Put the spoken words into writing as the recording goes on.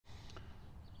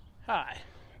Hi,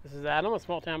 this is Adam with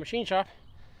Small Town Machine Shop.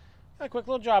 Got a quick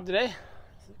little job today.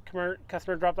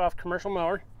 Customer dropped off commercial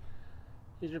mower.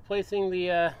 He's replacing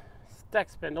the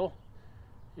stack spindle,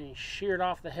 and he sheared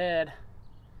off the head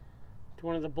to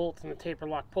one of the bolts in the taper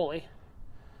lock pulley.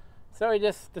 So he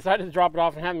just decided to drop it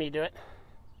off and have me do it.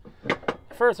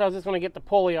 At first I was just going to get the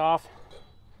pulley off,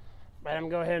 but I'm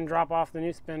going to go ahead and drop off the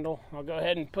new spindle. I'll go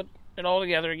ahead and put it all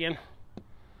together again.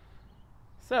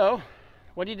 So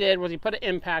what he did was he put an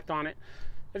impact on it.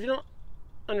 If you don't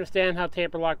understand how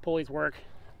taper lock pulleys work,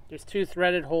 there's two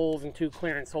threaded holes and two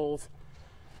clearance holes.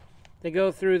 They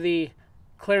go through the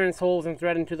clearance holes and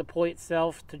thread into the pulley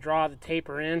itself to draw the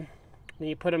taper in. Then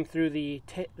you put them through the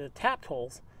tapped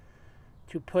holes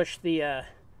to push it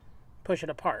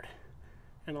apart.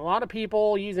 And a lot of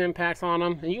people use impacts on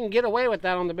them, and you can get away with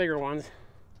that on the bigger ones.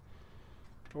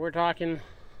 But we're talking,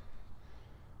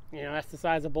 that's the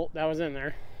size of bolt that was in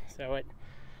there. So it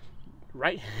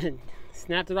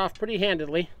snapped it off pretty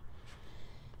handedly.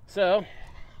 So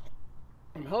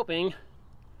I'm hoping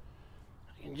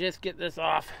I can just get this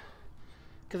off,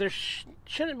 because there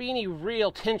shouldn't be any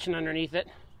real tension underneath it.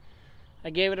 I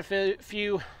gave it a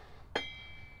few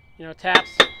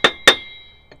taps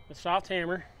with soft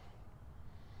hammer,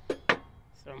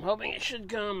 so I'm hoping it should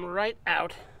come right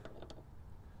out.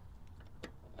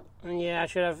 And yeah, I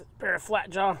should have a pair of flat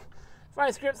jaw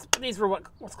vice grips. These were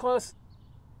what's close.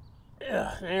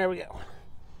 Ugh, there we go.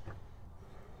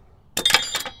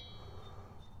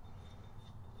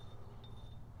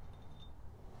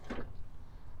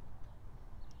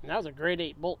 And that was a grade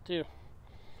 8 bolt too.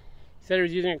 He said he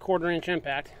was using a 1/4 inch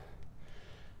impact.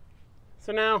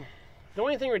 So now, the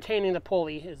only thing retaining the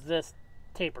pulley is this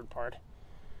tapered part.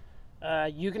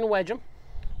 You can wedge them.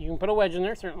 You can put a wedge in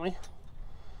there, certainly.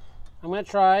 I'm going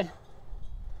to try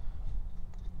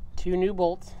 2 new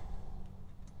bolts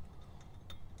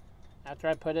after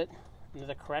I put it into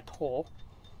the correct hole.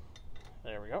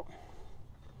 There we go.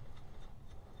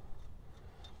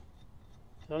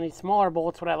 So on these smaller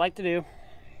bolts, what I like to do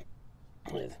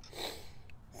is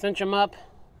cinch them up,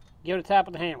 give it a tap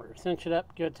with the hammer. Cinch it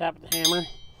up, give it a tap with the hammer.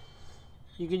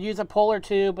 You could use a puller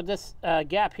too, but this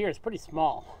gap here is pretty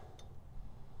small.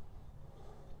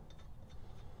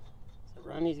 So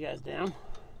run these guys down.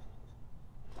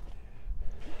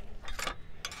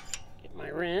 Get my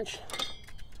wrench.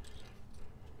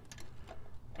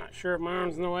 Not sure if my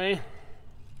arm's in the way.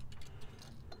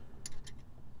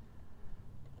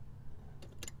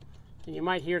 And you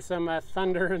might hear some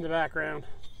thunder in the background.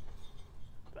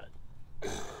 But,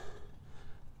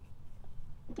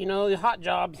 the hot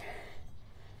jobs.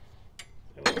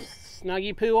 A little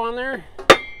snuggy poo on there.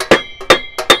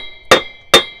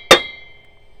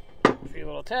 A few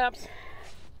little taps.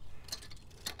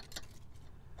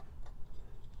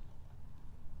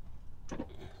 A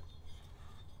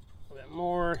little bit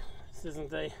more. This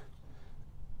isn't the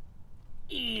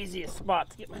easiest spot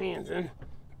to get my hands in.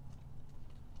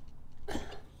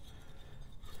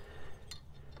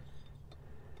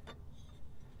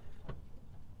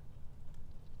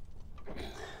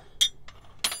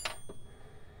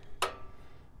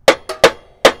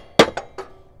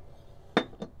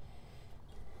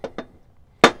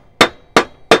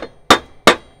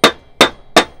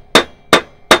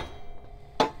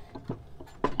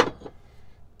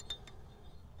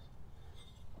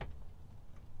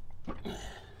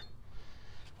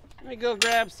 Let me go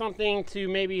grab something to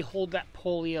maybe hold that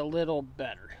pulley a little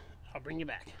better. I'll bring you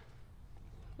back.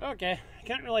 Okay, I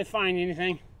can't really find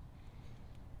anything,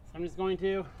 so I'm just going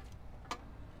to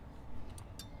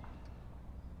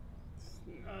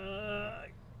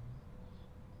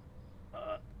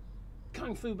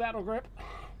Kung Fu Battle Grip.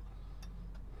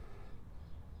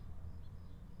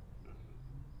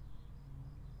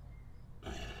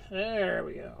 There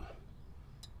we go.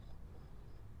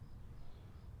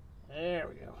 There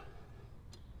we go.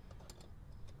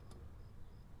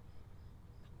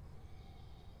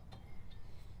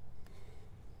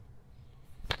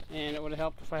 And it would have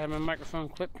helped if I had my microphone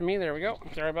clipped to me. There we go.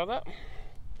 Sorry about that.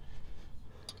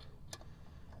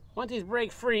 Once these break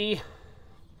free,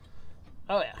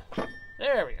 oh yeah,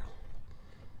 there we go.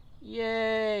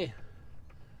 Yay!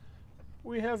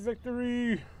 We have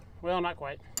victory. Well, not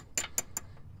quite.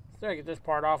 So I get this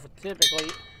part off, which typically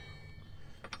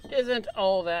isn't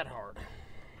all that hard.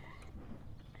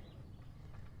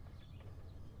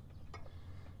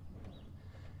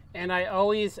 And I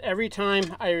always, every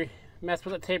time I mess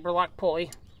with a taper lock pulley,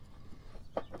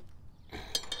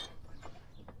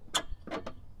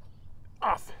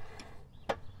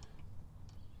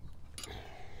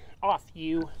 off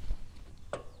you.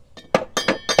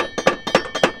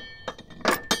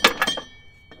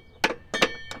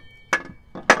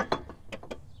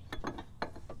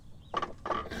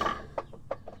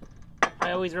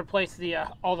 I always replace the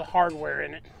all the hardware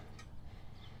in it.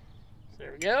 So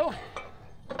there we go.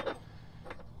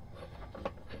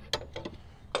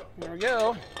 There we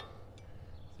go.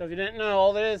 So if you didn't know,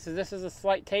 all this is a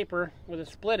slight taper with a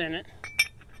split in it.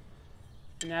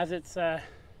 And as it's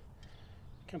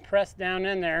compressed down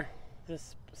in there,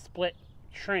 this split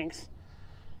shrinks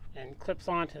and clips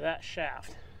onto that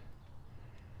shaft.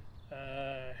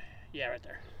 Yeah, right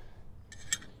there.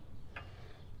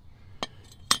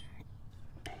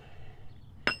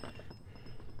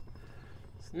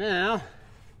 So now,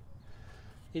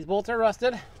 these bolts are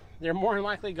rusted. They're more than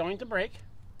likely going to break.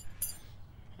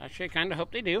 Actually, I kind of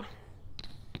hope they do.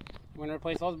 I'm going to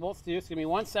replace all the bolts too. So give me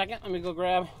 1 second. Let me go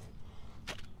grab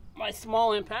my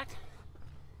small impact.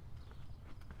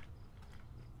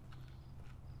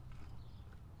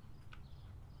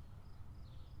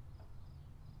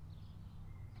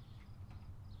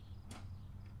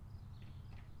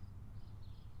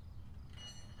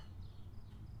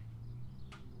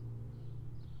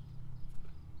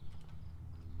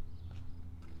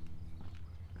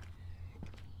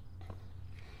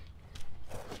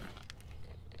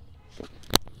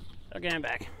 Okay, I'm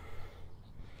back.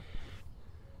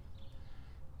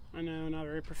 I know, not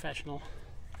very professional.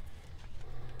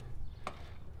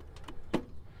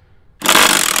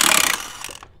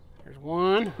 There's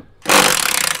 1,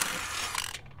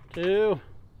 2,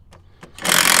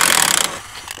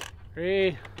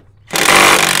 3,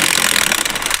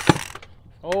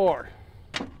 4.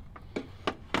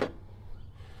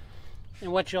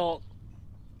 And what you'll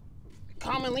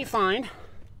commonly find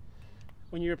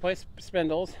when you replace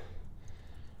spindles,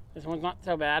 this one's not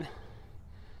so bad,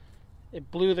 it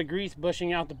blew the grease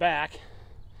bushing out the back,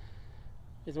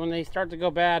 is when they start to go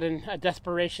bad in a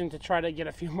desperation to try to get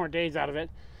a few more days out of it,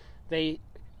 they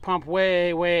pump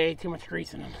way too much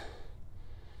grease in them.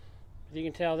 As you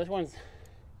can tell, this guy's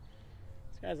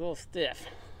a little stiff.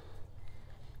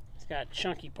 It's got a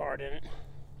chunky part in it.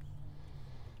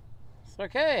 It's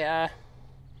okay.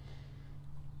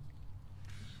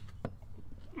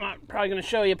 I'm not probably going to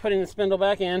show you putting the spindle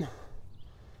back in.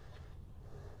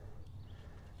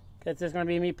 It's just going to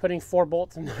be me putting 4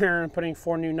 bolts in there and putting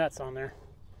 4 new nuts on there.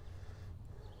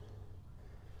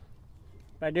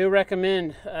 But I do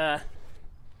recommend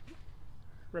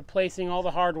replacing all the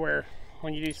hardware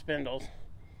when you do spindles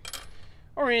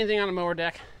or anything on a mower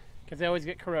deck, because they always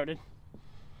get corroded.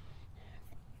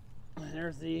 And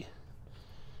there's the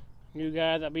new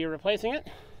guy that'll be replacing it.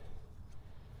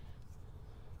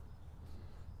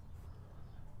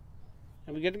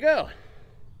 And we're good to go.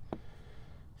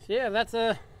 So yeah, that's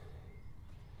a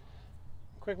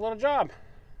quick little job.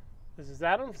 This is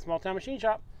Adam from Small Town Machine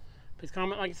Shop. Please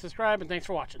comment, like, and subscribe, and thanks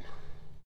for watching.